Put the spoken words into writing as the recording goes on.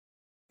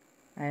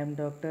I am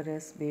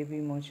Dr.S.Baby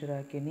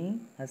Motcharakkini,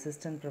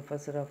 Assistant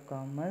Professor of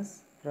Commerce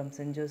from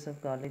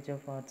St.Joseph College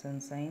of Arts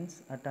and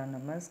Science,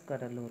 Autonomous,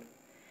 Cuddalore.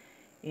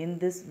 In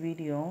this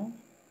video,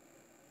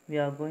 we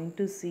are going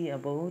to see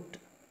about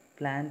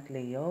plant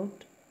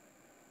layout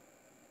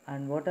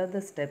and what are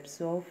the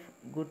steps of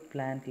good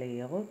plant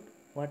layout,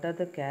 what are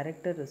the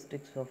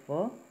characteristics of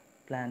a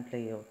plant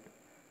layout.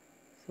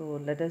 So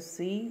let us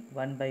see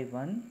one by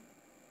one.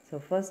 So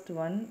first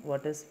one,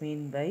 what is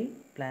meant by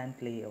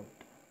plant layout?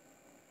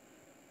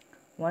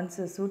 Once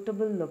a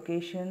suitable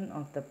location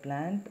of the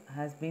plant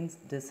has been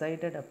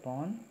decided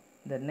upon,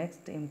 the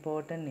next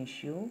important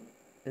issue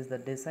is the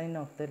design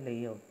of the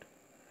layout.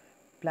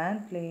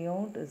 Plant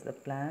layout is the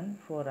plan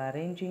for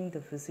arranging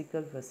the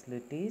physical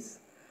facilities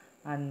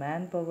and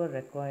manpower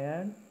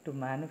required to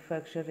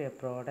manufacture a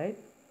product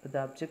with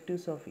the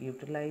objectives of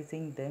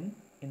utilizing them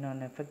in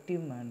an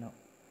effective manner.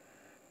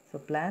 So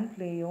plant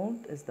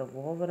layout is the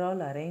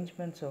overall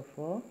arrangements of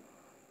a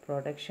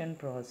production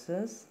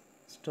process,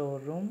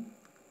 storeroom,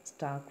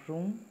 stock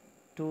room,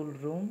 tool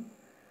room,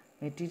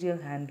 material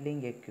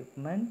handling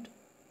equipment,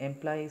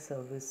 employee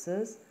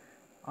services,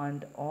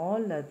 and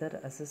all other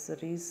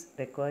accessories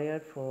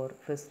required for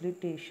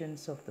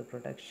facilitations of the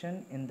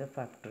production in the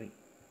factory.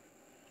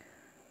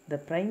 The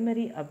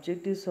primary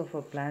objectives of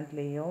a plant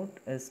layout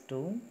is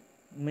to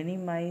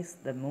minimize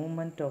the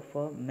movement of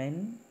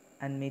men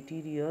and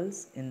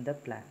materials in the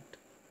plant.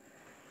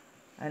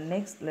 And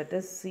next, let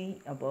us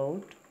see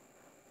about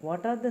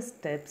what are the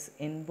steps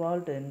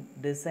involved in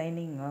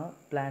designing a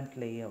plant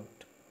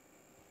layout.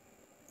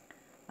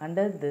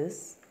 Under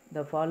this,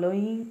 the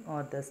following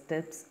are the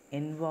steps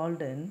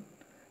involved in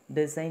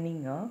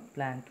designing a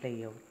plant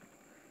layout.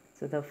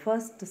 So the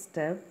first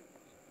step,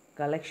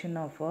 collection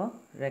of a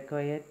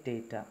required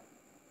data.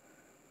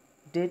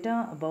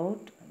 Data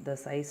about the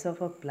size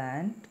of a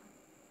plant,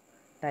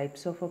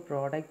 types of a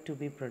product to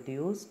be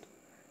produced,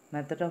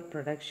 method of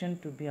production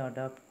to be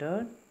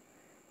adopted,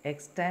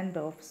 extent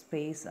of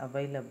space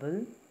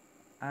available,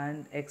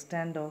 and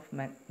extent of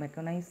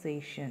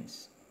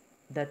mechanizations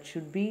that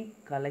should be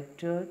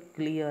collected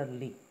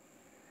clearly.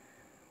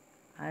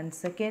 And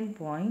second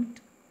point,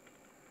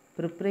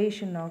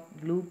 preparation of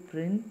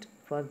blueprint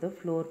for the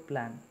floor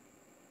plan.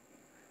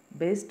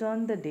 Based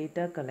on the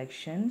data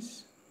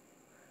collections,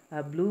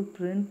 a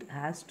blueprint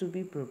has to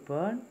be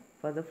prepared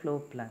for the floor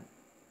plan.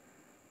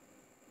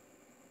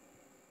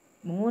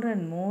 More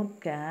and more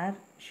care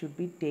should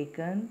be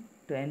taken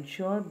to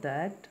ensure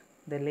that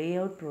the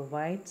layout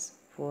provides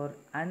for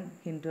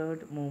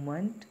unhindered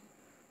movement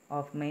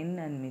of men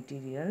and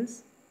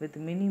materials with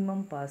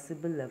minimum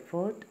possible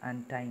effort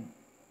and time.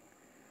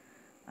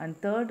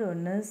 And third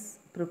one is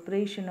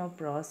preparation of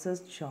process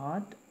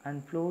chart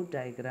and flow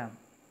diagram.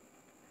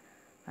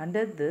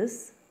 Under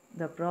this,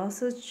 the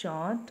process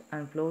chart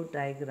and flow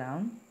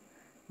diagram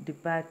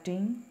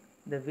depicting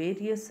the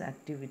various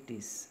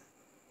activities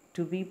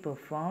to be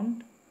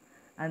performed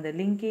and the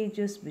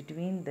linkages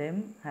between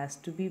them has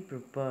to be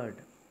prepared.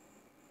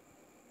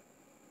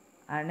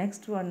 Our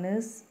next one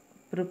is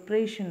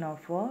preparation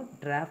of a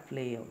draft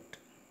layout.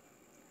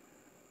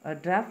 A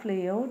draft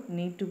layout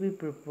need to be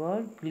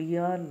prepared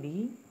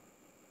clearly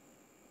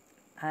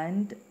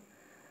and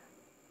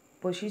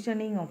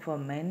positioning of a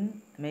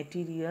men,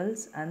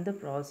 materials and the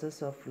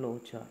process of flow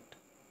chart.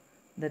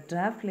 The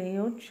draft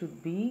layout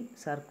should be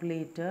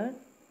circulated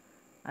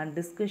and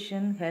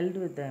discussion held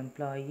with the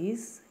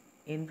employees,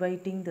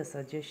 inviting the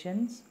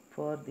suggestions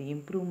for the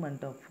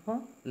improvement of a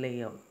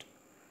layout.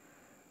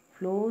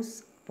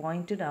 Flows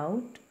pointed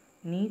out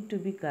need to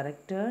be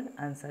corrected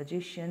and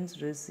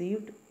suggestions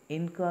received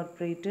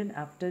incorporated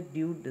after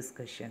due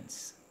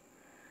discussions.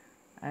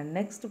 And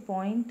next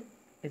point,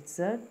 it's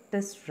a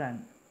test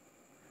run.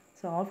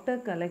 So after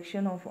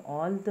collection of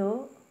all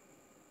the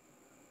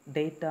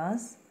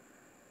datas,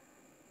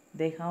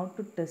 they have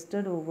to test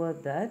it over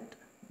that.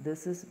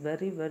 This is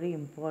very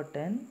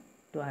important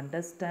to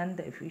understand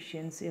the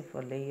efficiency of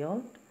a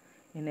layout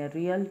in a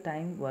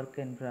real-time work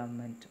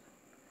environment.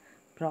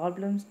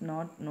 Problems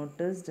not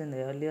noticed in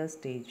the earlier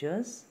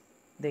stages,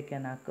 they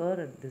can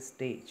occur at this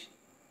stage.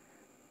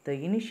 The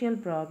initial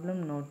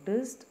problem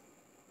noticed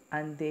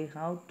and they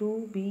have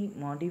to be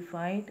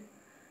modified,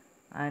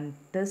 and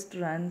test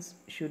runs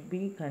should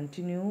be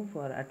continued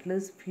for at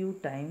least few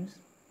times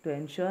to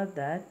ensure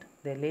that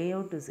the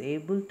layout is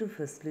able to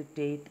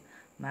facilitate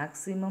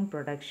maximum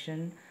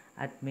production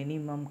at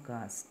minimum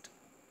cost.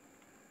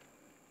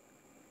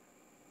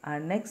 Our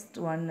next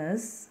one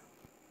is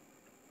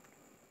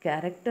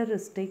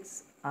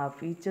characteristics or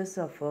features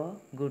of a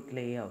good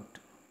layout.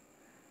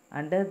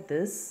 Under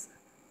this,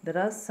 there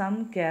are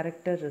some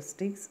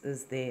characteristics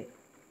is there.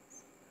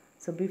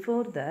 So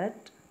before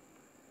that,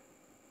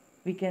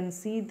 we can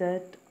see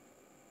that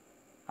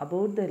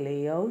about the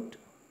layout,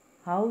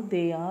 how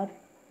they are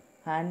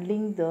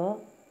handling the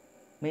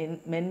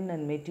men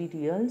and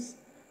materials,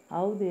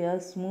 how they are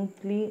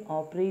smoothly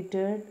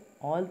operated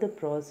all the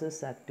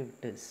process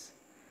activities.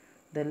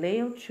 The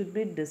layout should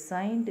be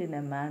designed in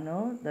a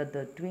manner that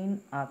the twin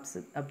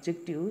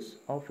objectives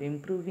of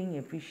improving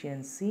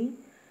efficiency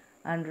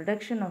and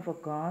reduction of a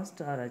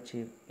cost are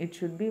achieved. It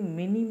should be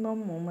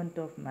minimum movement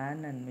of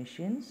man and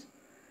machines.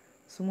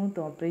 Smooth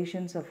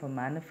operations of a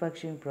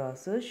manufacturing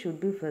process should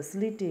be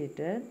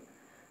facilitated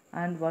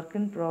and work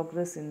in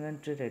progress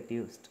inventory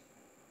reduced.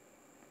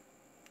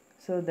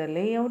 So the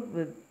layout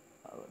with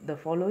the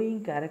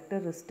following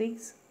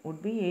characteristics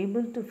would be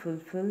able to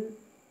fulfill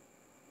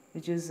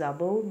which is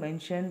above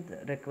mentioned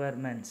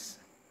requirements.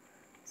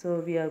 So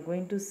we are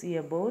going to see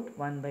about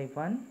one by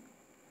one.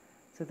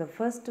 So the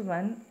first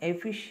one,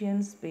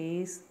 efficient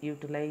space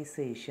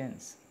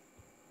utilizations.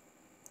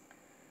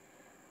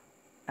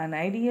 An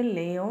ideal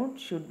layout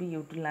should be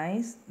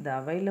utilize the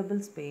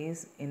available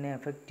space in an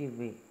effective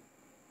way.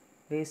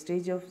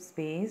 Wastage of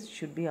space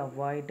should be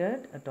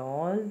avoided at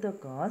all the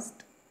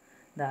cost.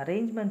 The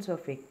arrangements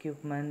of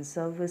equipment,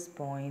 service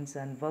points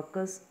and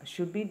workers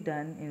should be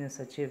done in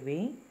such a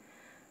way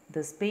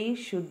the space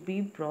should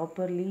be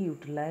properly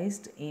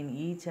utilized in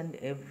each and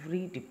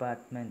every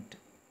department.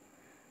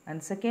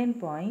 And second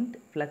point,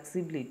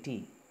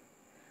 flexibility.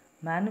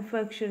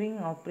 Manufacturing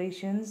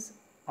operations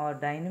are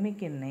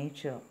dynamic in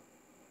nature.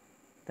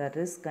 There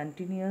is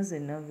continuous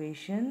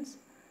innovations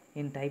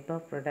in type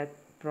of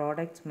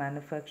products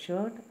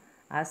manufactured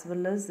as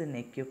well as in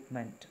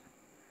equipment,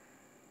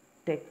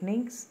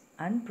 techniques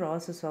and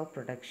process of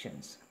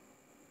productions.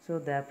 So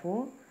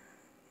therefore,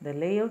 the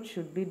layout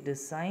should be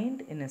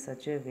designed in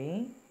such a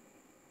way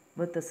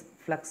with a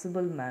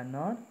flexible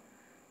manner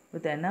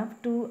with enough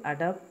to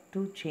adapt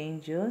to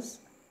changes,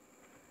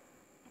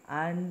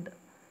 and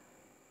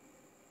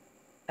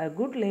a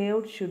good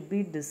layout should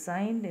be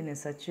designed in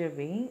such a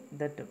way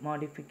that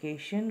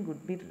modification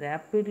would be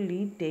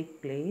rapidly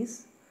take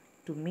place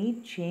to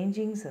meet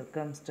changing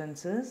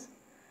circumstances,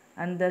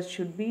 and that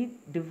should be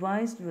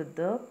devised with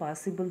the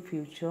possible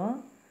future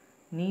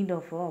need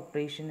of our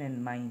operation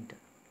in mind.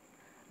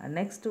 And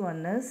next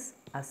one is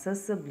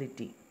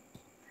accessibility.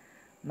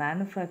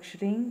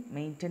 Manufacturing,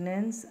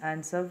 maintenance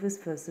and service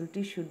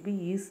facilities should be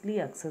easily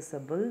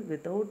accessible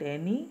without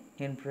any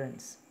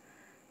hindrance.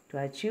 To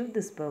achieve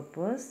this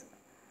purpose,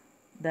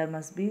 there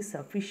must be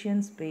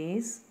sufficient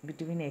space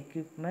between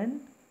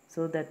equipment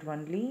so that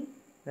only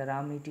the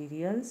raw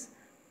materials,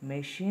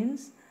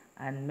 machines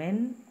and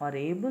men are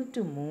able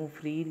to move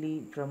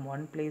freely from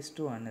one place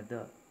to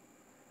another.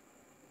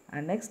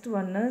 And next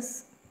one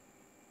is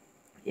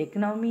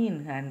economy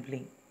in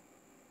handling.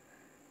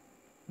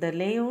 The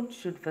layout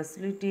should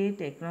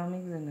facilitate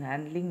economics in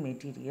handling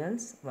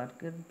materials,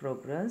 work in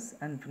progress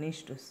and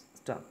finished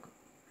stock.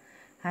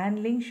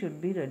 Handling should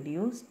be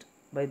reduced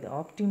by the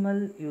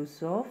optimal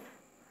use of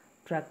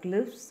truck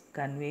lifts,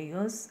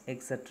 conveyors,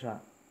 etc.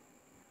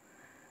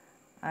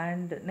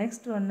 And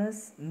next one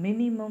is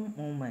minimum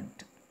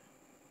movement.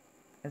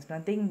 It's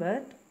nothing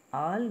but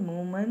all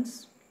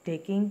movements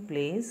taking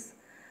place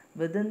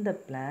within the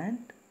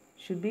plant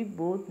should be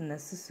both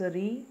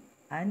necessary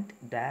and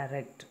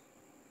direct.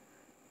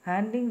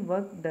 Handling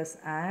work does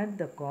add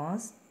the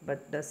cost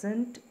but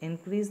doesn't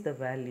increase the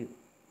value.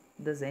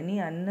 Thus, any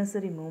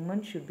unnecessary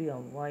movement should be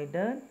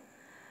avoided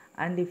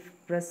and if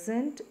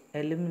present,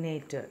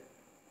 eliminated.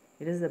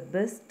 It is the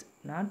best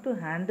not to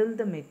handle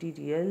the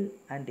material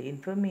and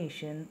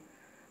information.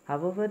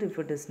 However, if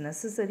it is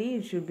necessary,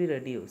 it should be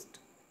reduced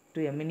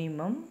to a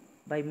minimum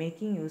by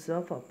making use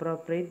of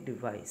appropriate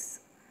device.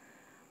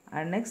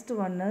 And next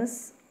one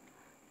is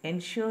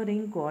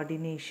ensuring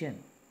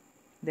coordination.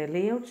 The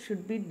layout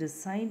should be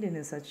designed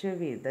in such a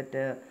way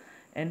that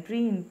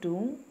entry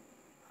into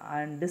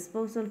and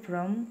disposal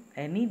from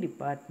any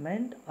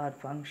department or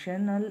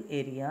functional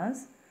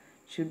areas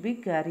should be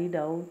carried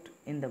out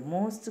in the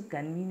most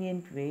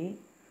convenient way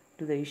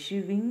to the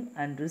issuing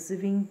and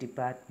receiving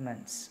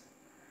departments.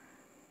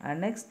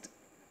 And next,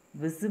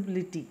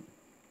 visibility.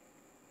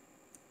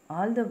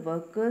 All the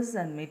workers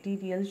and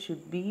materials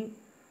should be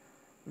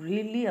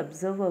really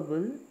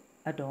observable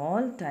at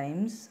all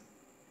times,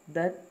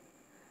 that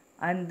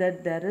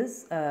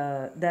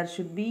there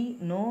should be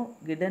no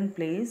hidden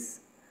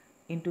place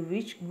into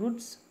which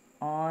goods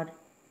or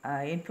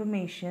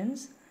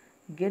informations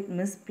get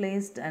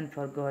misplaced and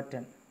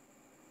forgotten.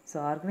 So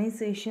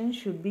organizations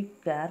should be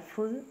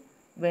careful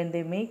when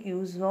they make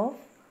use of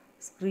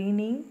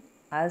screening,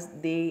 as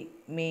they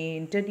may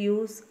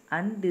introduce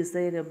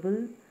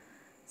undesirable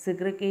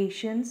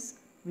segregations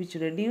which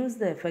reduce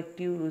the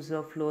effective use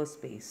of floor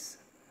space.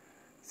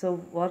 So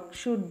work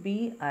should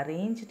be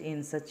arranged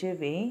in such a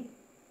way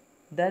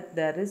that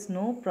there is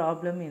no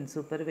problem in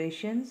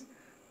supervisions,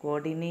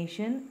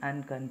 coordination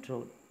and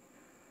control.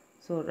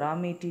 So raw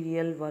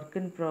material, work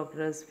in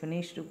progress,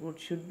 finished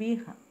goods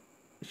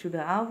should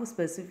have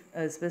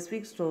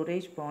specific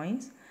storage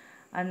points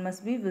and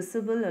must be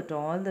visible at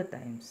all the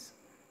times.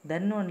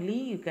 Then only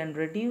you can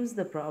reduce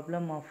the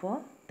problem of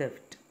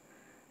theft.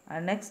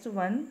 And next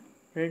one,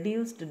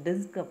 reduced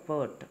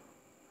discomfort.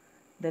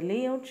 The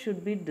layout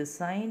should be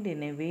designed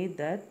in a way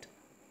that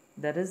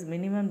there is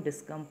minimum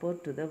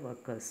discomfort to the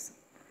workers.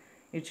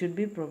 It should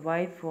be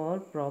provide for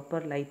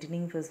proper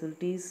lighting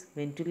facilities,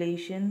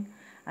 ventilation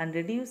and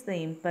reduce the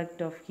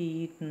impact of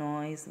heat,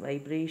 noise,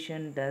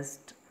 vibration,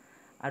 dust,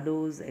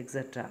 odors,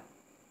 etc.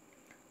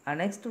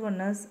 Next one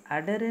is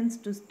adherence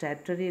to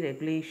statutory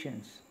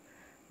regulations.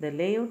 The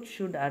layout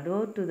should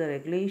adhere to the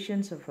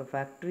regulations of a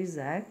Factories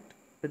Act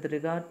with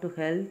regard to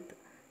health,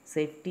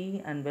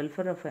 safety and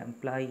welfare of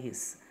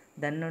employees.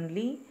 Then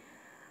only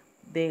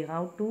they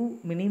have to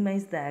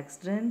minimize the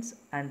accidents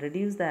and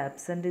reduce the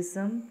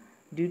absenteeism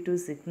due to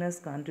sickness,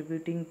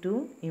 contributing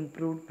to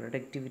improved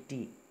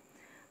productivity.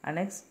 And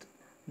next,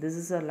 this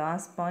is our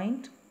last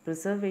point,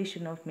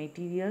 preservation of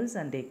materials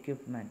and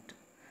equipment.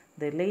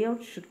 The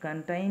layout should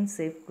contain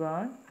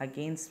safeguard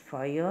against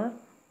fire,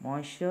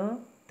 moisture,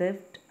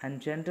 theft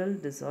and general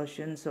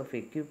distortions of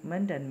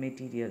equipment and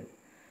material.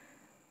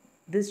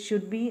 This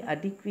should be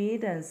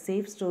adequate and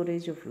safe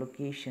storage of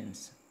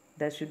locations.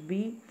 There should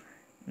be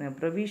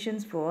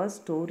provisions for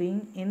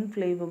storing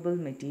inflammable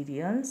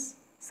materials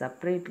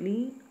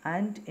separately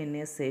and in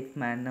a safe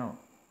manner.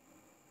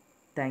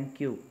 Thank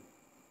you.